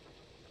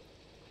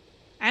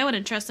 I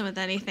wouldn't trust them with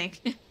anything.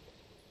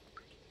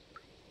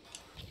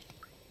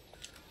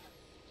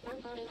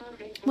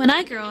 When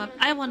I grow up,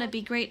 I want to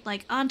be great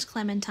like Aunt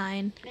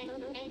Clementine.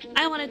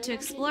 I wanted to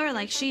explore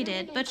like she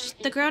did, but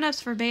the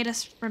grown-ups forbade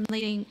us from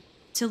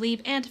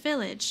leave Ant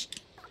Village.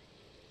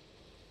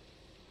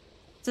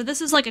 So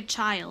this is like a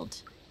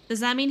child. Does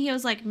that mean he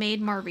was like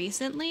made more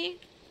recently?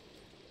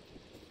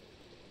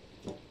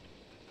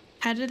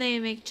 How do they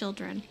make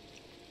children?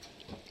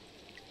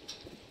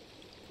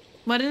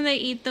 Why didn't they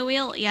eat the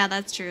wheel? Yeah,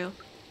 that's true.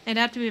 It'd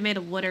have to be made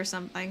of wood or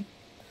something.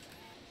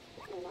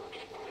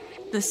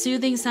 The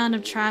soothing sound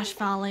of trash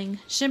falling,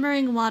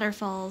 shimmering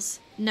waterfalls,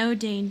 no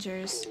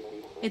dangers.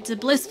 It's a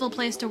blissful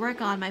place to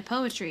work on my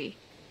poetry.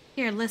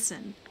 Here,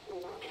 listen.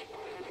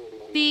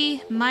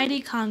 Be mighty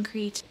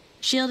concrete,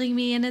 shielding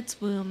me in its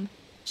womb.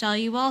 Shall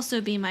you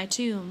also be my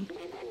tomb?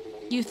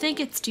 You think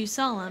it's too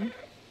solemn?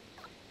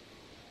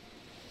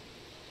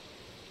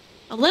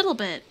 A little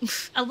bit.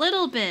 A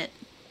little bit.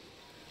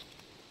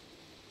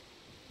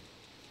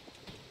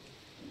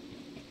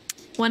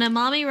 When a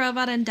mommy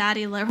robot and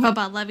daddy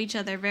robot love each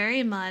other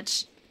very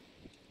much.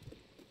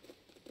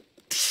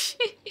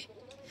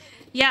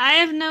 Yeah, I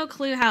have no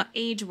clue how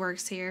age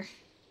works here.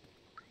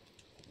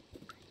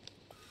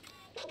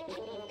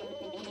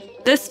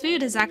 This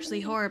food is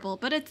actually horrible,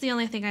 but it's the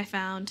only thing I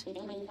found.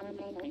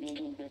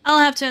 I'll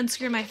have to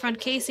unscrew my front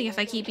casing if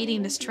I keep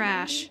eating this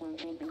trash.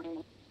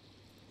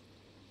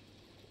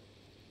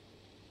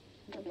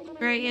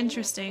 Very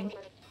interesting.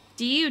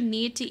 Do you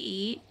need to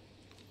eat?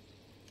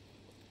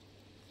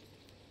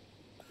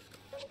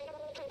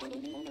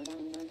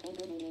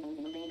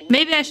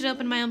 Maybe I should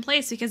open my own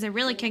place because it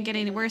really can't get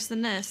any worse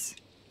than this.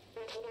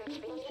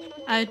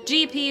 A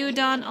GPU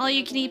Udon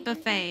all-you-can-eat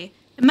buffet.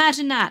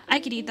 Imagine that. I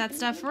could eat that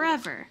stuff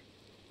forever.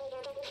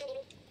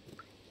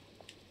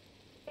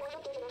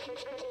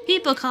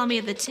 People call me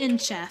the Tin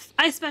Chef.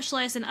 I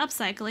specialize in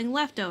upcycling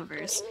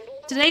leftovers.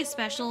 Today's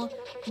special,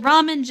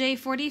 Ramen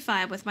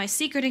J45 with my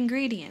secret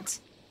ingredient.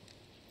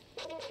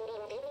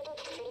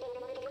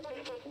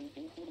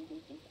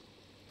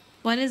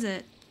 What is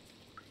it?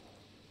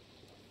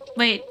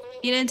 Wait,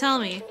 you didn't tell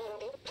me.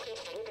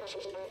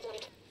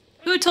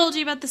 Who told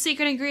you about the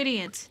secret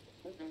ingredient?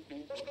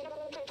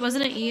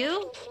 Wasn't it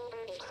you?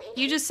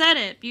 You just said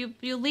it.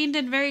 You leaned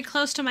in very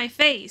close to my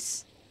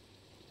face.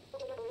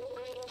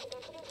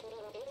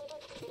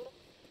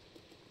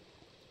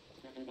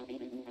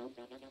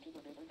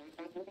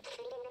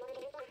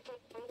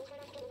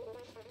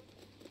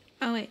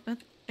 Oh wait, what?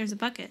 There's a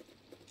bucket.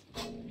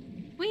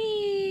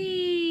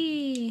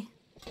 Whee!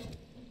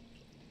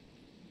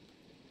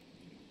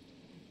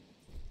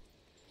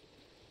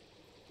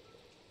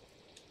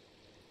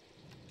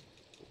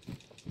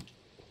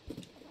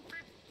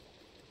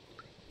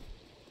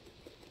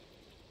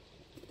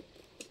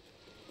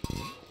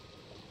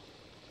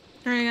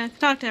 Alright, I gotta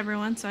talk to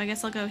everyone, so I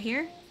guess I'll go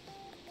here.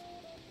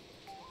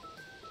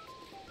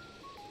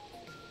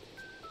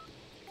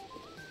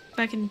 If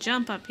I can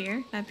jump up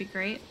here, that'd be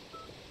great.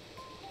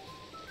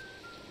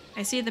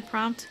 I see the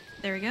prompt.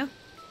 There we go.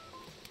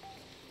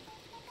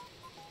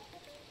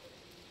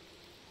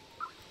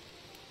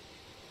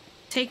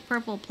 Take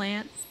purple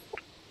plant.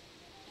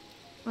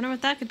 Wonder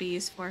what that could be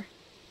used for.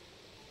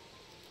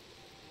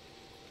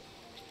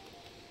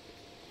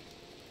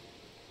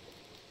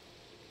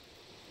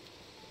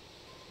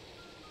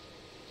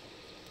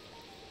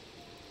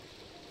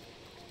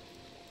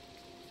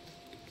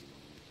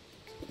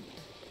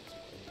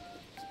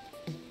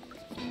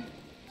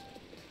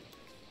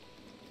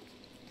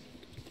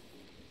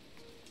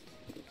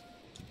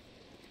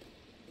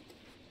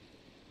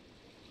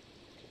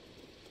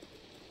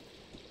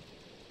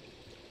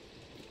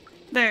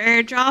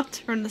 They're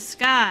airdropped from the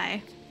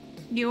sky.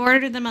 You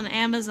order them on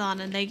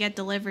Amazon and they get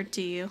delivered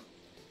to you.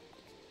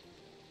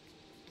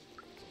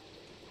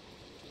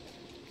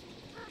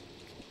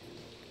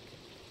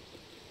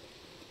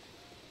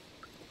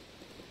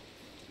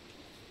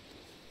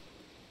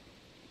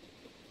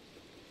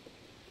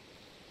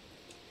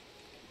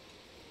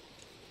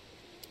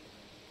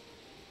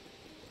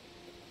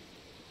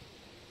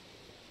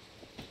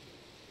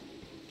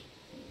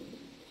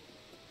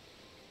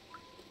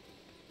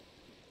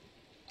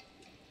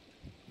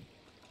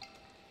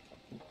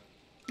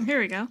 Here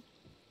we go.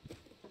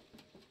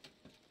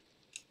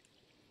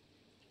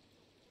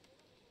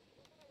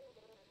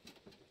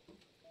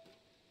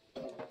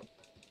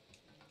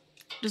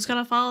 Just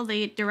gotta follow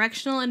the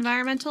directional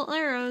environmental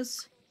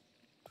arrows.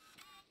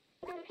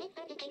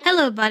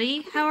 Hello,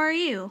 buddy. How are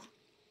you?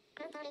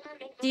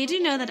 Did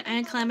you know that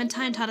Aunt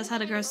Clementine taught us how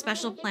to grow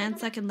special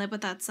plants that can live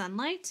without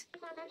sunlight?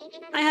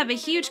 I have a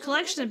huge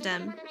collection of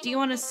them. Do you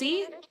want to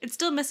see? It's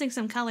still missing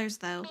some colors,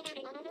 though.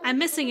 I'm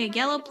missing a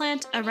yellow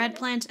plant, a red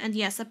plant, and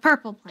yes, a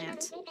purple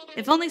plant.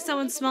 If only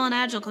someone small and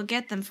agile could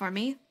get them for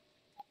me.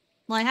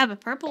 Well, I have a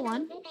purple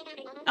one.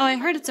 Oh, I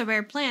heard it's a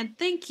rare plant.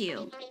 Thank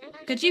you.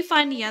 Could you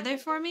find the other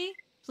for me,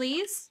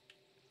 please?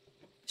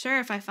 Sure,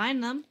 if I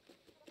find them.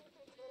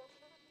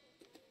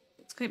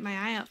 Let's keep my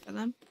eye out for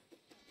them.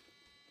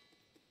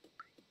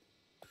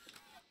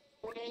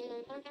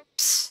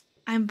 Psst,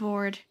 I'm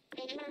bored.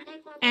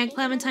 Aunt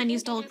Clementine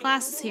used to hold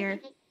classes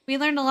here. We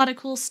learned a lot of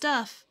cool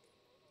stuff.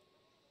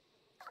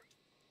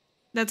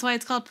 That's why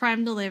it's called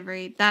Prime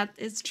Delivery. That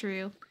is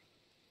true.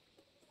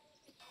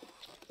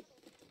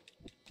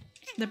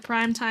 The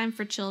prime time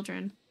for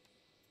children.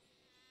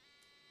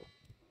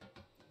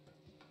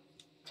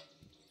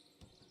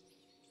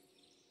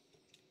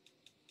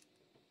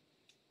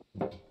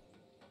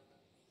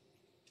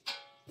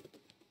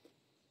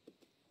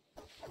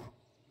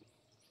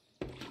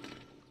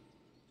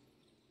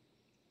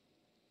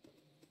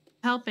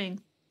 Helping.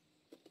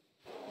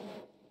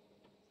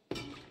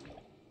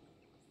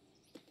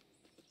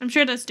 I'm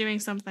sure that's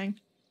doing something.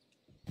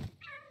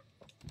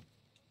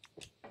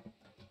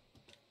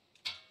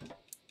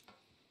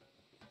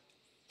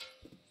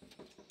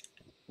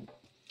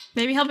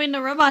 Maybe helping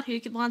the robot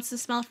who wants to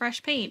smell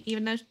fresh paint,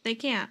 even though they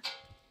can't.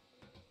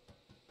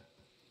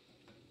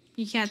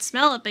 You can't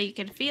smell it, but you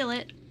can feel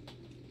it.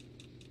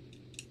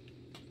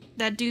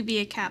 That do be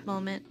a cat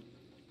moment.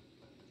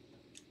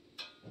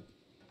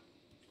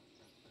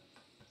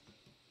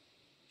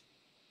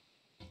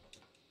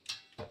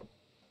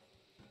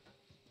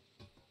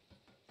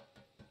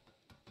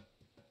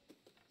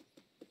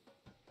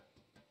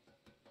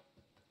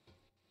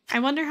 I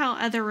wonder how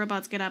other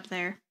robots get up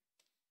there.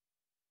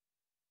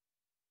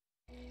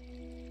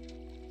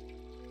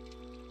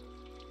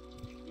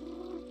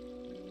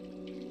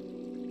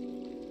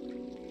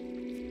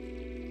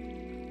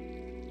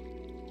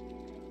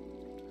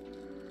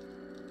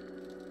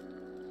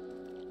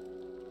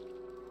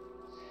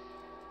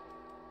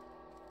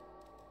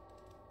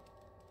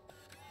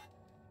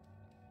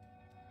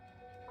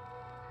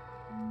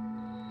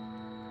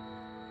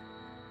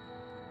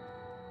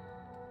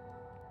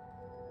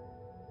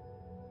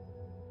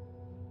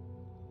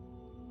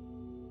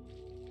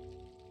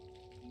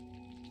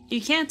 You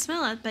can't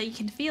smell it, but you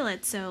can feel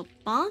it, so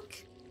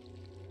bonk?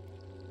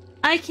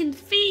 I can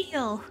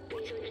feel!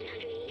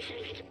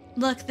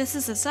 Look, this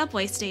is a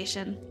subway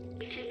station.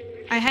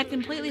 I had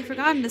completely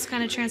forgotten this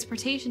kind of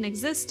transportation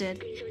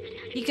existed.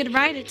 You could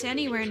ride it to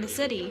anywhere in the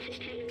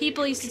city.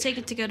 People used to take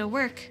it to go to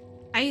work.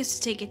 I used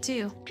to take it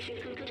too.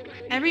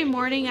 Every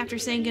morning after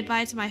saying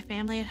goodbye to my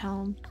family at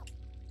home.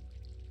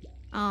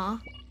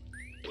 Aw.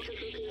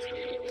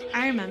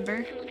 I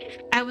remember.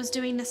 I was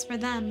doing this for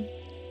them.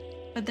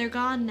 But they're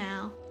gone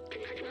now.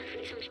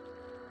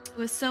 It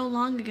was so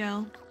long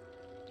ago.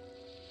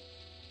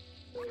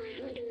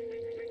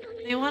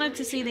 They wanted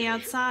to see the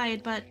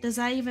outside, but does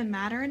that even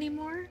matter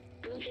anymore?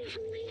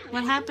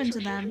 What happened to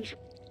them?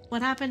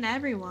 What happened to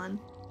everyone?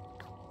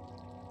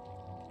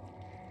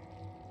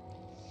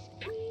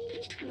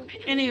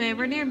 Anyway,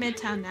 we're near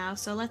Midtown now,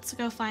 so let's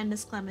go find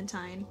Miss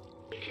Clementine.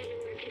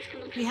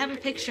 We have a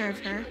picture of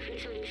her.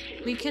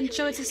 We can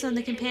show it to some of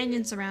the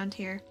companions around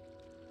here.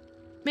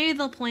 Maybe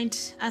they'll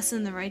point us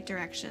in the right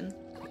direction.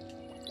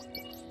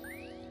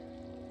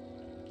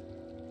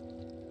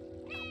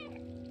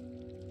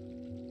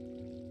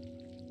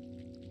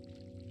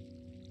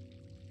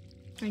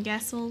 I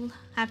guess we'll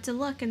have to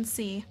look and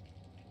see.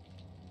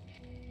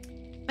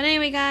 But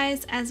anyway,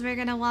 guys, as we're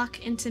gonna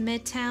walk into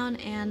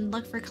Midtown and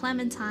look for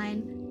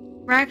Clementine,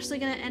 we're actually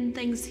gonna end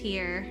things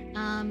here.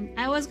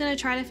 I was gonna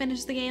try to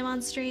finish the game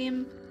on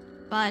stream,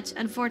 but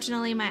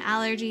unfortunately my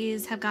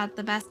allergies have got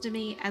the best of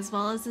me, as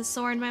well as the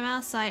sore in my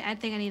mouth, so I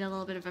think I need a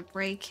little bit of a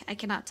break. I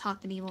cannot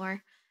talk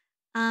anymore.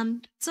 So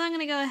I'm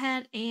gonna go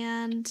ahead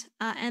and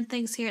end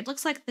things here. It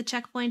looks like the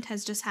checkpoint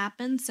has just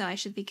happened, so I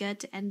should be good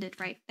to end it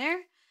right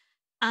there.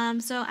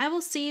 So I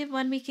will see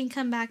when we can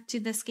come back to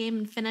this game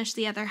and finish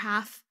the other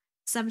half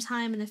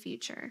sometime in the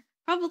future.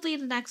 probably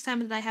the next time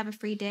that I have a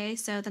free day.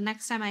 So the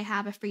next time I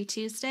have a free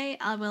Tuesday,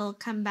 I will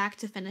come back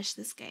to finish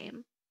this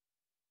game.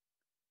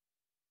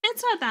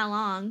 It's not that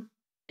long.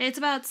 It's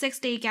about 6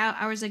 to 8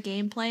 hours of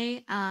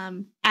gameplay.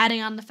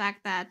 Adding on the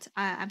fact that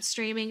I'm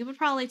streaming, it would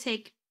probably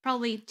take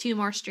 2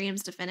 more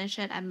streams to finish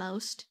it at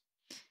most.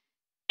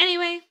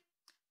 Anyway,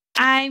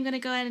 I'm gonna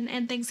go ahead and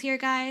end things here,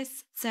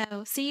 guys.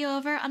 So see you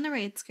over on the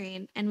raid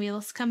screen, and we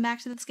will come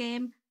back to this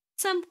game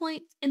some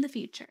point in the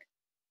future.